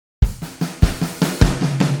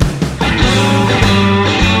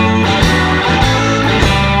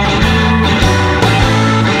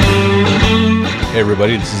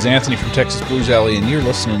everybody, this is Anthony from Texas Blues Alley, and you're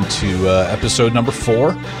listening to episode number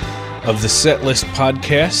 4 of the Setlist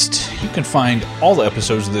podcast. You can find all the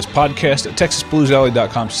episodes of this podcast at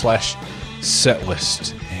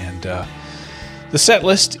texasbluesalley.com/setlist. And the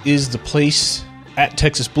Setlist is the place at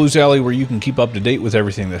Texas Blues Alley where you can keep up to date with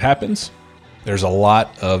everything that happens. There's a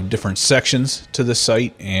lot of different sections to the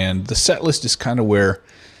site, and the Setlist is kind of where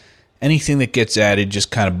anything that gets added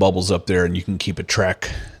just kind of bubbles up there, and you can keep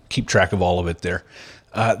track of all of it there.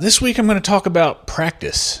 This week I'm going to talk about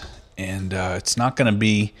practice, and it's not going to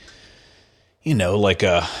be, like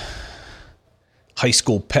a high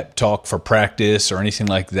school pep talk for practice or anything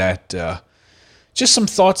like that. Just some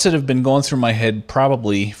thoughts that have been going through my head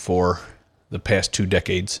probably for the past 2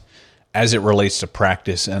 decades as it relates to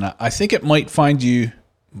practice, and I think it might find you,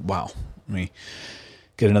 let me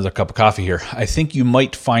get another cup of coffee here. I think you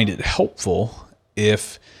might find it helpful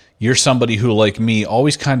if you're somebody who, like me,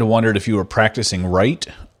 always kind of wondered if you were practicing right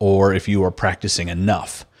or if you were practicing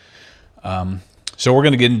enough. So we're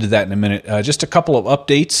going to get into that in a minute. Just a couple of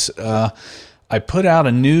updates. I put out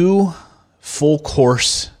a new full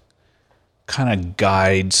course kind of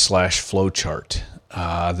guide / flowchart.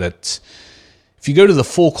 That if you go to the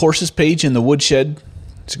full courses page in the Woodshed,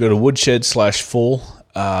 so go to woodshed/full,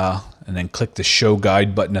 and then click the show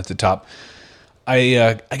guide button at the top.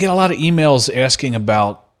 I get a lot of emails asking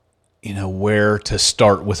about where to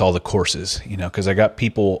start with all the courses, because I got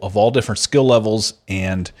people of all different skill levels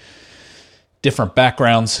and different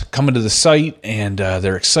backgrounds coming to the site, and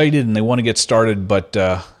they're excited and they want to get started, but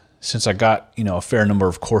since I got, a fair number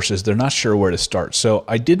of courses, they're not sure where to start. So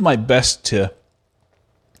I did my best to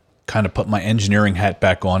kind of put my engineering hat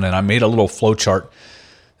back on, and I made a little flowchart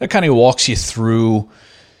that kind of walks you through,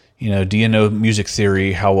 do you know music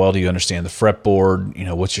theory? How well do you understand the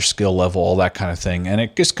fretboard? What's your skill level? All that kind of thing. And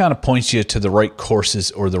it just kind of points you to the right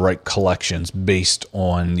courses or the right collections based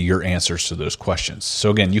on your answers to those questions.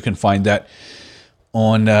 So again, you can find that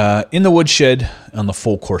on in the Woodshed on the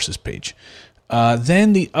full courses page.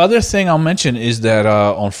 Then the other thing I'll mention is that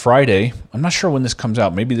on Friday, I'm not sure when this comes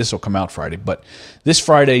out. Maybe this will come out Friday, but this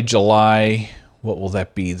Friday, July, what will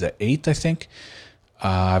that be? The 8th, I think.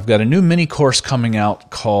 I've got a new mini course coming out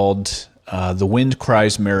called The Wind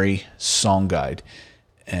Cries Mary Song Guide.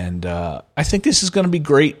 And I think this is going to be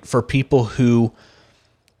great for people who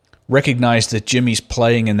recognize that Jimmy's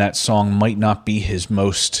playing in that song might not be his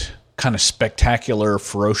most kind of spectacular,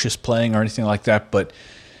 ferocious playing or anything like that, but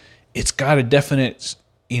it's got a definite,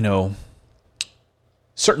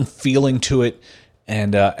 certain feeling to it.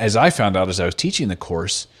 And as I found out as I was teaching the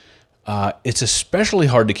course, it's especially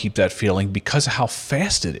hard to keep that feeling because of how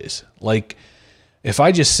fast it is. Like, if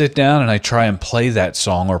I just sit down and I try and play that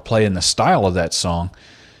song or play in the style of that song,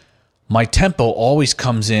 my tempo always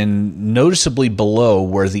comes in noticeably below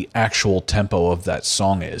where the actual tempo of that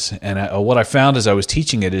song is. And what I found as I was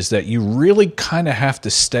teaching it is that you really kind of have to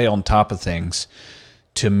stay on top of things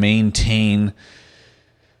to maintain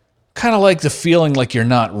kind of like the feeling like you're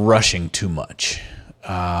not rushing too much.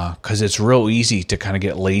 Because it's real easy to kind of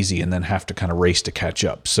get lazy and then have to kind of race to catch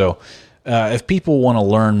up. So if people want to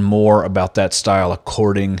learn more about that style of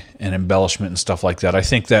chording and embellishment and stuff like that, I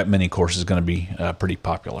think that mini course is going to be pretty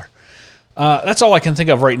popular. That's all I can think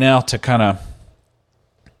of right now to kind of,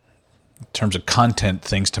 in terms of content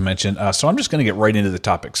things to mention. So I'm just going to get right into the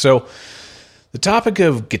topic. So the topic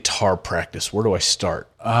of guitar practice, where do I start?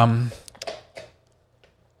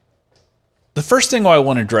 The first thing I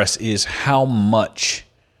want to address is how much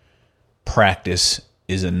practice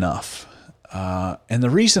is enough. And the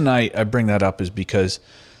reason I bring that up is because,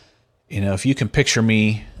 if you can picture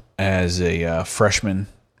me as a freshman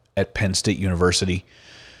at Penn State University,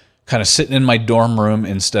 kind of sitting in my dorm room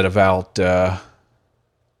instead of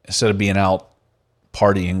being out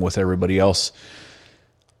partying with everybody else,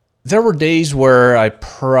 there were days where I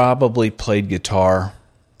probably played guitar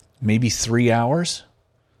maybe 3 hours.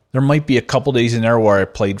 There might be a couple days in there where I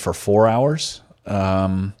played for 4 hours,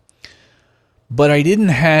 but I didn't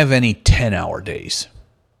have any 10-hour days,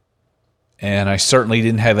 and I certainly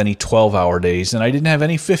didn't have any 12-hour days, and I didn't have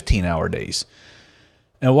any 15-hour days.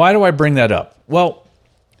 And why do I bring that up? Well,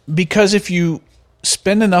 because if you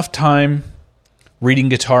spend enough time reading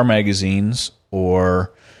guitar magazines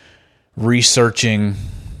or researching,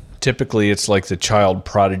 typically it's like the child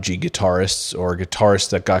prodigy guitarists or guitarists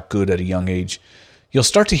that got good at a young age, you'll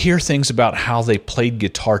start to hear things about how they played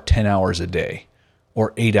guitar 10 hours a day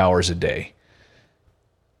or 8 hours a day.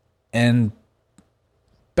 And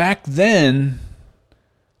back then,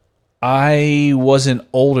 I wasn't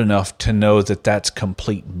old enough to know that that's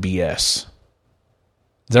complete BS.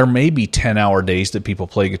 There may be 10-hour days that people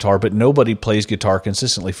play guitar, but nobody plays guitar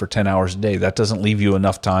consistently for 10 hours a day. That doesn't leave you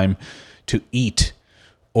enough time to eat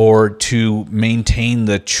or to maintain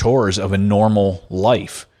the chores of a normal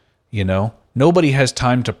life, you know? Nobody has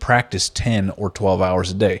time to practice 10 or 12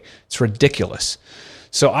 hours a day. It's ridiculous.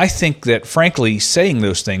 So I think that, frankly, saying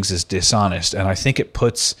those things is dishonest, and I think it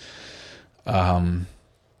puts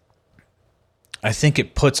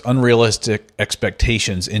unrealistic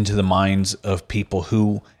expectations into the minds of people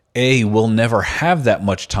who, A, will never have that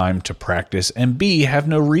much time to practice, and B, have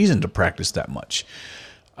no reason to practice that much.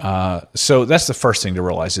 So that's the first thing to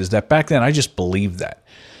realize, is that back then I just believed that.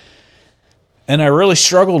 And I really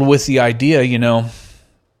struggled with the idea,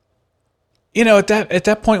 at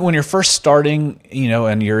that point when you're first starting,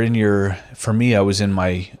 and you're for me, I was in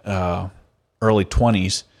my early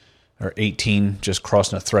 20s, or 18, just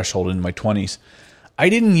crossing a threshold in my 20s. I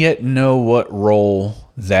didn't yet know what role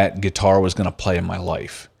that guitar was going to play in my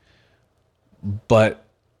life. But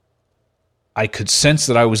I could sense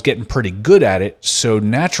that I was getting pretty good at it, so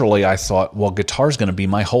naturally I thought, well, guitar's going to be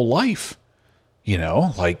my whole life.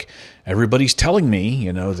 Like everybody's telling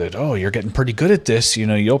me, that, oh, you're getting pretty good at this,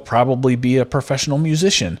 you'll probably be a professional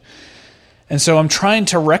musician. And so I'm trying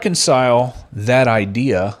to reconcile that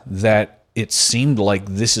idea that it seemed like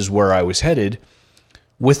this is where I was headed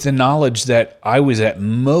with the knowledge that I was at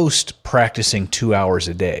most practicing 2 hours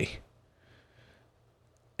a day.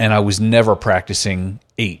 And I was never practicing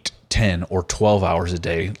 8, 10, or 12 hours a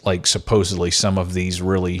day like supposedly some of these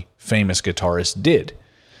really famous guitarists did.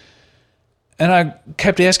 And I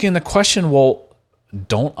kept asking the question, well,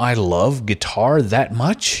 don't I love guitar that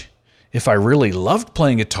much? If I really loved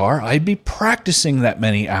playing guitar, I'd be practicing that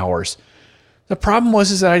many hours. The problem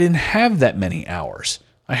was that I didn't have that many hours.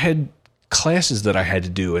 I had classes that I had to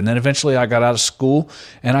do, and then eventually I got out of school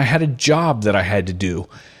and I had a job that I had to do.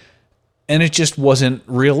 And it just wasn't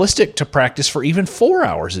realistic to practice for even 4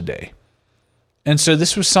 hours a day. And so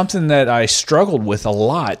this was something that I struggled with a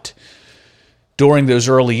lot during those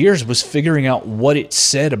early years, was figuring out what it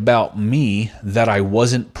said about me that I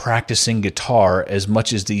wasn't practicing guitar as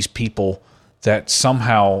much as these people that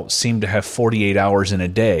somehow seem to have 48 hours in a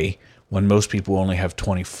day when most people only have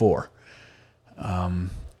 24. I'm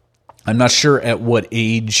not sure at what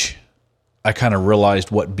age I kind of realized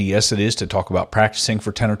what BS it is to talk about practicing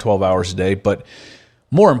for 10 or 12 hours a day, but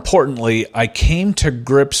more importantly, I came to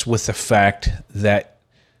grips with the fact that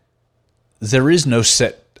there is no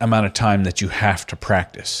set amount of time that you have to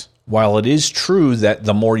practice. While it is true that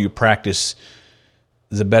the more you practice,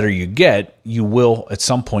 the better you get, you will at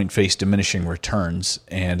some point face diminishing returns,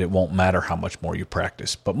 and it won't matter how much more you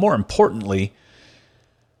practice. But more importantly,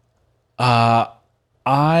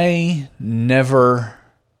 I never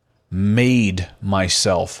made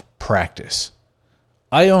myself practice.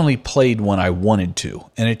 I only played when I wanted to,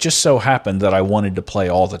 and it just so happened that I wanted to play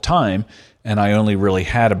all the time, and I only really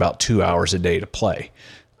had about 2 hours a day to play.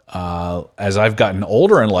 As I've gotten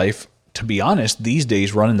older in life, to be honest, these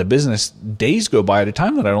days running the business, days go by at a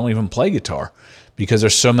time that I don't even play guitar because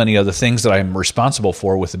there's so many other things that I'm responsible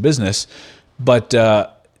for with the business. But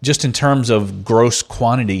just in terms of gross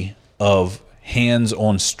quantity of hands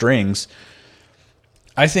on strings,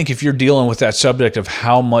 I think if you're dealing with that subject of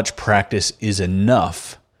how much practice is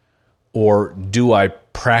enough, or do I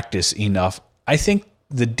practice enough, I think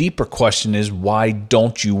the deeper question is, why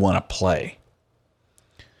don't you want to play?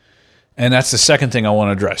 And that's the second thing I want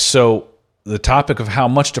to address. So the topic of how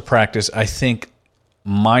much to practice, I think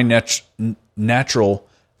my natural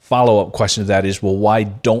follow-up question to that is, well, why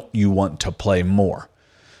don't you want to play more?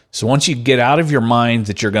 So once you get out of your mind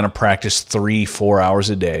that you're going to practice 3-4 hours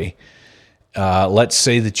a day, let's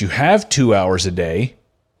say that you have 2 hours a day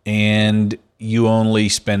and you only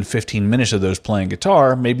spend 15 minutes of those playing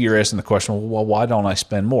guitar, maybe you're asking the question, well, why don't I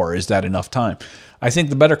spend more? Is that enough time? I think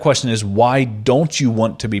the better question is, why don't you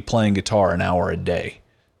want to be playing guitar an hour a day?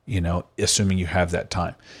 Assuming you have that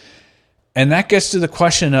time. And that gets to the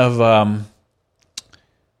question of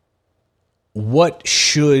what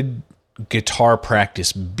should guitar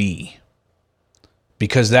practice be?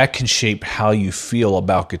 Because that can shape how you feel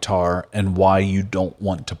about guitar and why you don't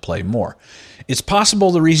want to play more. It's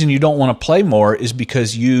possible the reason you don't want to play more is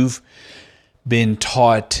because you've been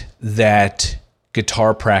taught that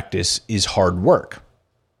guitar practice is hard work.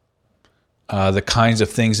 The kinds of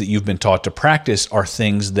things that you've been taught to practice are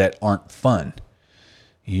things that aren't fun.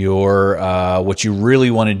 What you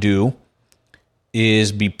really want to do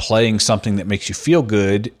is be playing something that makes you feel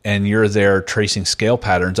good, and you're there tracing scale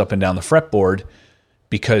patterns up and down the fretboard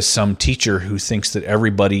because some teacher who thinks that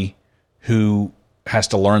everybody who has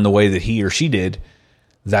to learn the way that he or she did,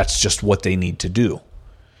 that's just what they need to do.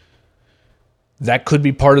 that could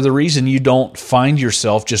be part of the reason you don't find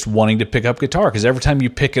yourself just wanting to pick up guitar, because every time you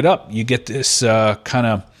pick it up, you get this kind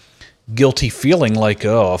of guilty feeling like,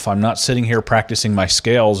 oh, if I'm not sitting here practicing my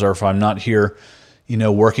scales, or if I'm not here,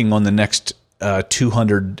 working on the next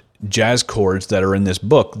 200 jazz chords that are in this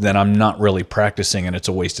book, then I'm not really practicing and it's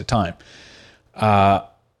a waste of time. I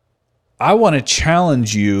want to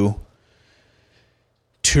challenge you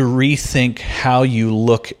to rethink how you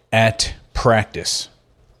look at practice,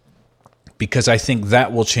 because I think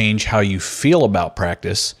that will change how you feel about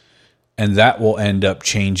practice, and that will end up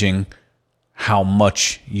changing how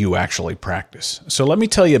much you actually practice. So let me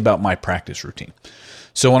tell you about my practice routine.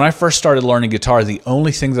 So when I first started learning guitar, the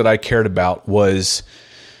only thing that I cared about was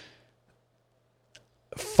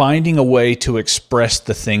finding a way to express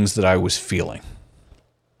the things that I was feeling.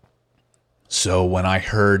 So when I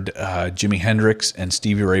heard Jimi Hendrix and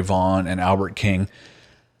Stevie Ray Vaughan and Albert King,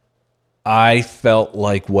 I felt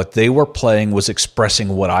like what they were playing was expressing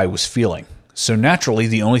what I was feeling. So naturally,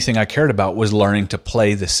 the only thing I cared about was learning to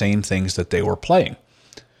play the same things that they were playing.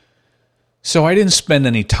 So I didn't spend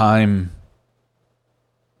any time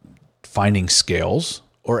finding scales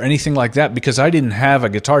or anything like that, because I didn't have a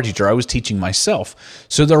guitar teacher. I was teaching myself.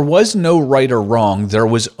 So there was no right or wrong. There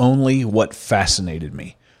was only what fascinated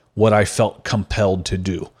me, what I felt compelled to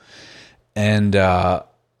do. And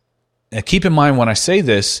keep in mind when I say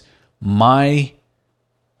this, my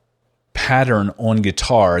pattern on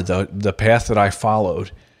guitar, the path that I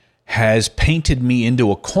followed, has painted me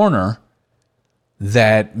into a corner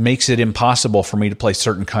that makes it impossible for me to play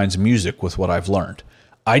certain kinds of music with what I've learned.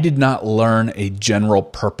 I did not learn a general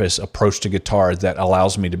purpose approach to guitar that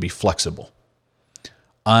allows me to be flexible.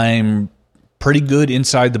 I'm pretty good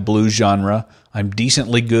inside the blues genre. I'm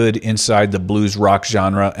decently good inside the blues rock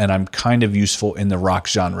genre, and I'm kind of useful in the rock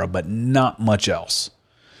genre, but not much else.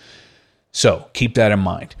 So keep that in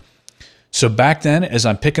mind. So back then, as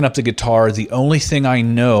I'm picking up the guitar, the only thing I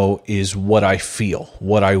know is what I feel,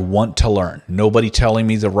 what I want to learn. Nobody telling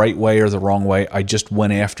me the right way or the wrong way. I just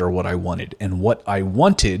went after what I wanted. And what I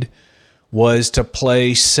wanted was to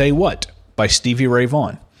play Say What by Stevie Ray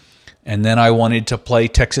Vaughan. And then I wanted to play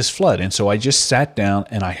Texas Flood. And so I just sat down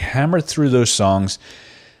and I hammered through those songs.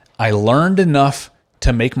 I learned enough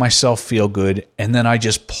to make myself feel good, and then I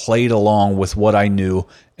just played along with what I knew,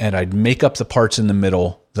 and I'd make up the parts in the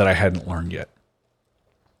middle that I hadn't learned yet.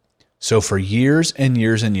 So for years and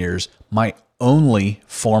years and years, my only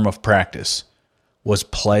form of practice was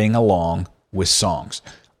playing along with songs.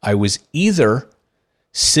 I was either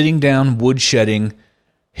sitting down woodshedding,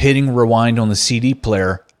 hitting rewind on the CD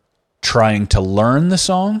player, trying to learn the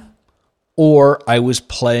song, or I was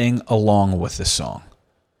playing along with the song.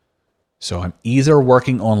 So I'm either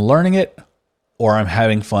working on learning it or I'm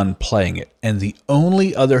having fun playing it. And the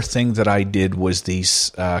only other thing that I did was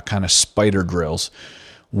these kind of spider drills,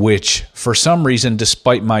 which for some reason,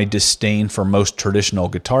 despite my disdain for most traditional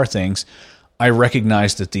guitar things, I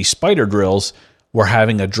recognized that these spider drills were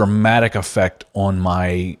having a dramatic effect on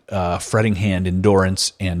my fretting hand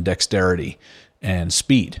endurance and dexterity and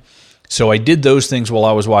speed. So I did those things while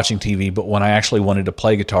I was watching TV, but when I actually wanted to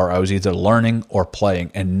play guitar, I was either learning or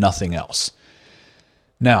playing and nothing else.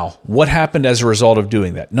 Now, what happened as a result of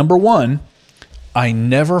doing that? Number one, I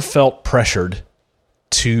never felt pressured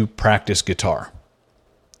to practice guitar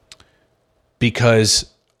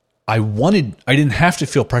because I didn't have to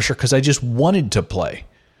feel pressure because I just wanted to play.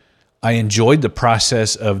 I enjoyed the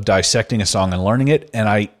process of dissecting a song and learning it, and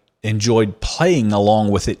I enjoyed playing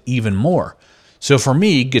along with it even more. So for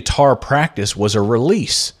me, guitar practice was a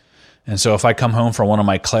release. And so if I come home from one of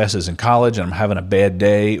my classes in college and I'm having a bad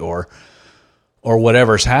day or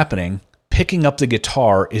whatever's happening, picking up the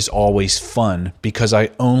guitar is always fun because I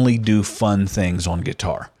only do fun things on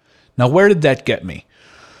guitar. Now, where did that get me?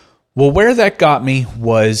 Well, where that got me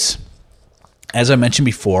was, as I mentioned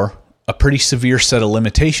before, a pretty severe set of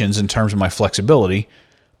limitations in terms of my flexibility,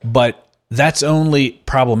 but that's only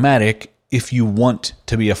problematic if you want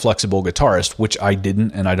to be a flexible guitarist, which I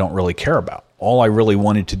didn't and I don't really care about. All I really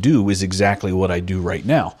wanted to do is exactly what I do right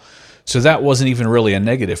now. So that wasn't even really a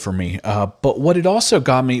negative for me. But what it also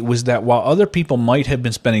got me was that while other people might have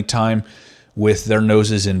been spending time with their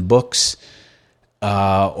noses in books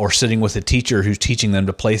or sitting with a teacher who's teaching them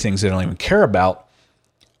to play things they don't even care about,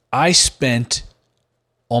 I spent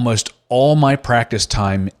almost all my practice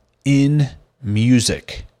time in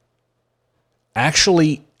music.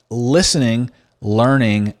 Actually listening,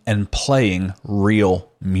 learning, and playing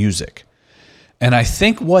real music. And I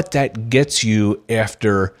think what that gets you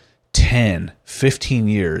after 10, 15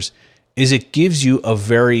 years is it gives you a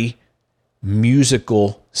very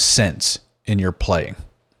musical sense in your playing.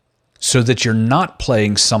 so that you're not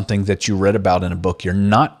playing something that you read about in a book. You're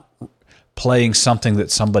not playing something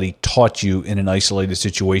that somebody taught you in an isolated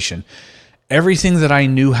situation. Everything that I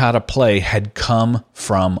knew how to play had come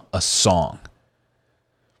from a song.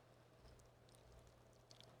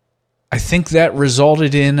 I think that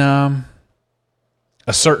resulted in a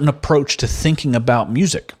certain approach to thinking about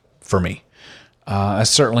music for me. That's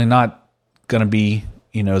certainly not going to be,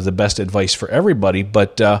 the best advice for everybody,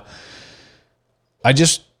 but I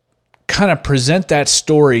just kind of present that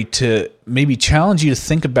story to maybe challenge you to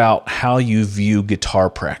think about how you view guitar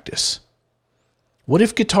practice. What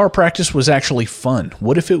if guitar practice was actually fun?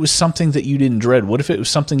 What if it was something that you didn't dread? What if it was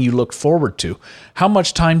something you looked forward to? How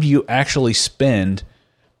much time do you actually spend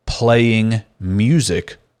playing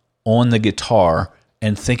music on the guitar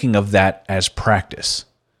and thinking of that as practice?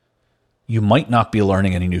 You might not be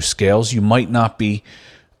learning any new scales. You might not be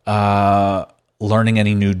learning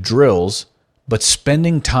any new drills, but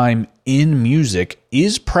spending time in music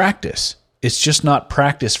is practice. It's just not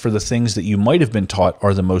practice for the things that you might have been taught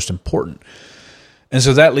are the most important. And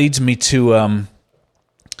so that leads me to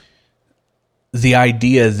the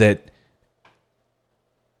idea that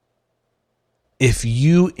if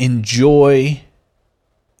you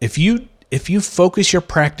focus your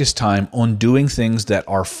practice time on doing things that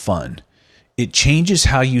are fun, it changes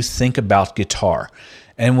how you think about guitar.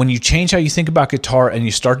 And when you change how you think about guitar and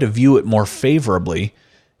you start to view it more favorably,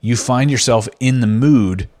 you find yourself in the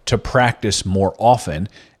mood to practice more often.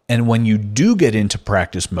 And when you do get into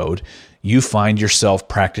practice mode, you find yourself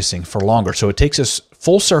practicing for longer. So it takes us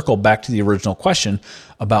full circle back to the original question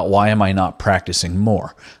about why am I not practicing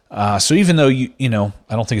more? So even though I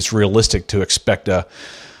don't think it's realistic to expect an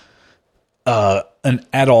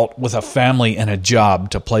adult with a family and a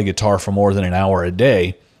job to play guitar for more than an hour a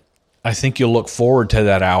day, I think you'll look forward to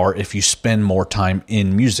that hour if you spend more time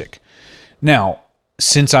in music. Now,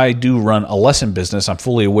 since I do run a lesson business, I'm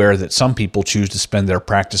fully aware that some people choose to spend their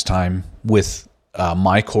practice time with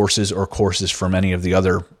my courses or courses from any of the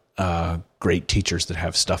other great teachers that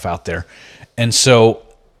have stuff out there. And so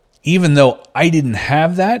even though I didn't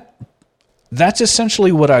have that, that's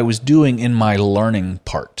essentially what I was doing in my learning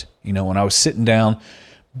part. When I was sitting down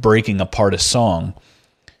breaking apart a song,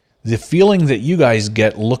 the feeling that you guys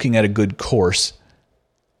get looking at a good course,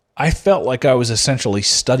 I felt like I was essentially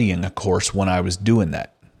studying a course when I was doing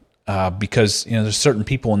that. Because there's certain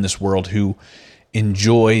people in this world who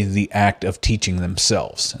enjoy the act of teaching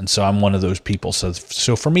themselves. And so I'm one of those people.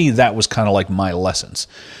 So for me, that was kind of like my lessons.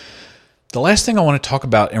 The last thing I want to talk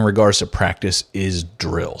about in regards to practice is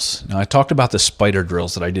drills. Now, I talked about the spider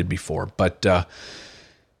drills that I did before, but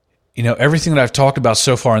everything that I've talked about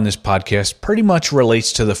so far in this podcast pretty much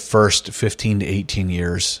relates to the first 15 to 18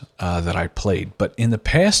 years that I played. But in the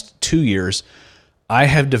past 2 years, I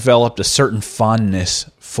have developed a certain fondness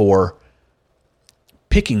for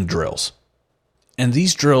picking drills. And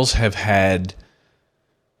these drills have had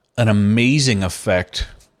an amazing effect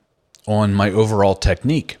on my overall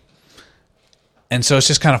technique. And so it's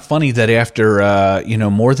just kind of funny that after,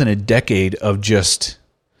 more than a decade of just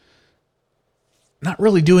not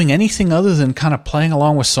really doing anything other than kind of playing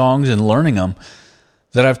along with songs and learning them,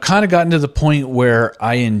 that I've kind of gotten to the point where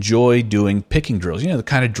I enjoy doing picking drills. The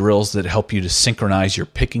kind of drills that help you to synchronize your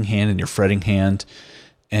picking hand and your fretting hand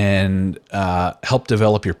and help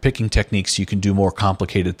develop your picking techniques so you can do more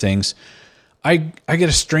complicated things. I get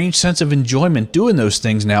a strange sense of enjoyment doing those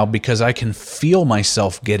things now because I can feel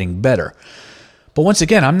myself getting better. But once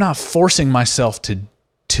again, I'm not forcing myself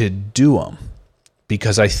to do them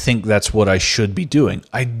because I think that's what I should be doing.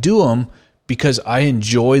 I do them because I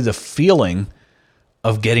enjoy the feeling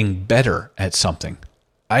of getting better at something.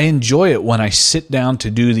 I enjoy it when I sit down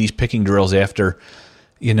to do these picking drills after,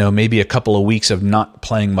 maybe a couple of weeks of not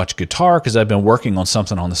playing much guitar because I've been working on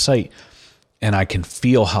something on the site, and I can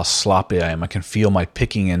feel how sloppy I am. I can feel my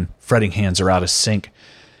picking and fretting hands are out of sync.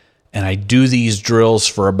 And I do these drills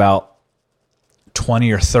for about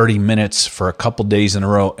 20 or 30 minutes for a couple days in a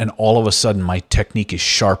row, and all of a sudden my technique is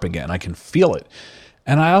sharp again. I can feel it.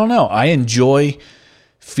 And I don't know, I enjoy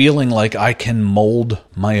feeling like I can mold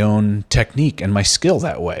my own technique and my skill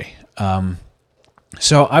that way.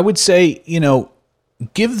 So I would say,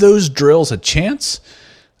 give those drills a chance,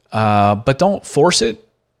 but don't force it.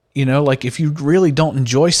 If you really don't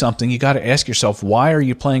enjoy something, you got to ask yourself, why are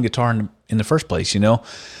you playing guitar in the first place?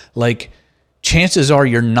 Chances are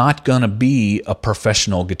you're not going to be a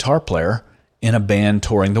professional guitar player in a band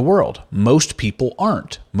touring the world. Most people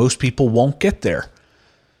aren't. Most people won't get there.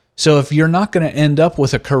 So if you're not going to end up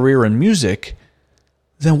with a career in music,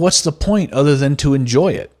 then what's the point other than to enjoy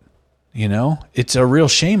it? It's a real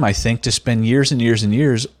shame, I think, to spend years and years and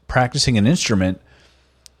years practicing an instrument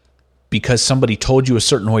because somebody told you a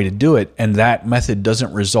certain way to do it, and that method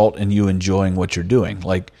doesn't result in you enjoying what you're doing.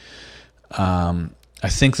 Like, I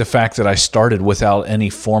think the fact that I started without any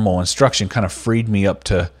formal instruction kind of freed me up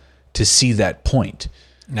to see that point.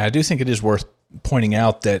 Now, I do think it is worth pointing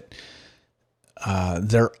out that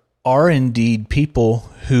there are indeed people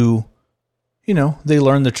who, they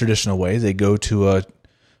learn the traditional way. They go to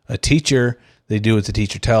a teacher, they do what the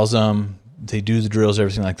teacher tells them, they do the drills,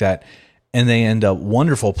 everything like that, and they end up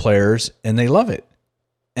wonderful players, and they love it.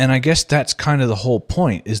 And I guess that's kind of the whole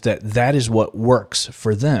point, is that is what works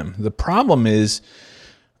for them. The problem is,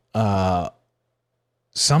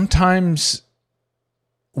 sometimes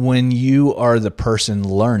when you are the person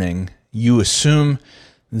learning, you assume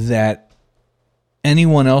that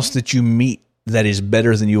anyone else that you meet that is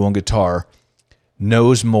better than you on guitar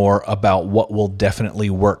knows more about what will definitely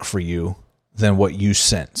work for you than what you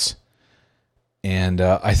sense. And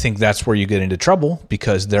I think that's where you get into trouble,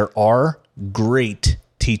 because there are great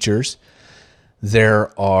teachers.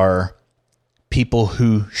 There are people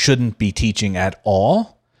who shouldn't be teaching at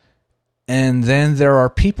all. And then there are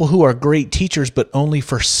people who are great teachers, but only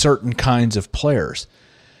for certain kinds of players.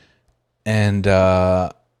 And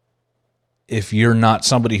if you're not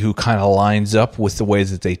somebody who kind of lines up with the way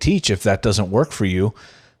that they teach, if that doesn't work for you,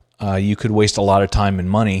 you could waste a lot of time and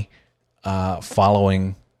money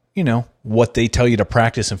following, what they tell you to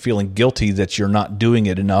practice and feeling guilty that you're not doing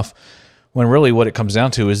it enough, when really what it comes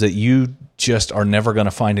down to is that you just are never going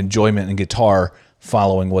to find enjoyment in guitar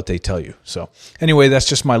following what they tell you. So anyway, that's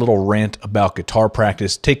just my little rant about guitar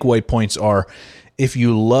practice. Takeaway points are, if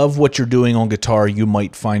you love what you're doing on guitar, you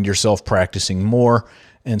might find yourself practicing more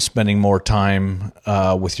and spending more time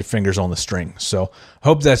with your fingers on the string. So I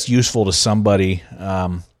hope that's useful to somebody.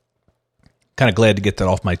 Kind of glad to get that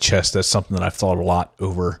off my chest. That's something that I've thought a lot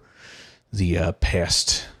over the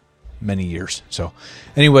past many years. So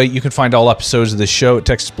anyway, you can find all episodes of this show at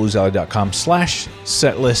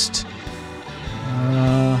texasbluesalley.com/setlist.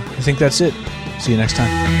 I think that's it. See you next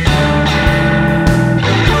time.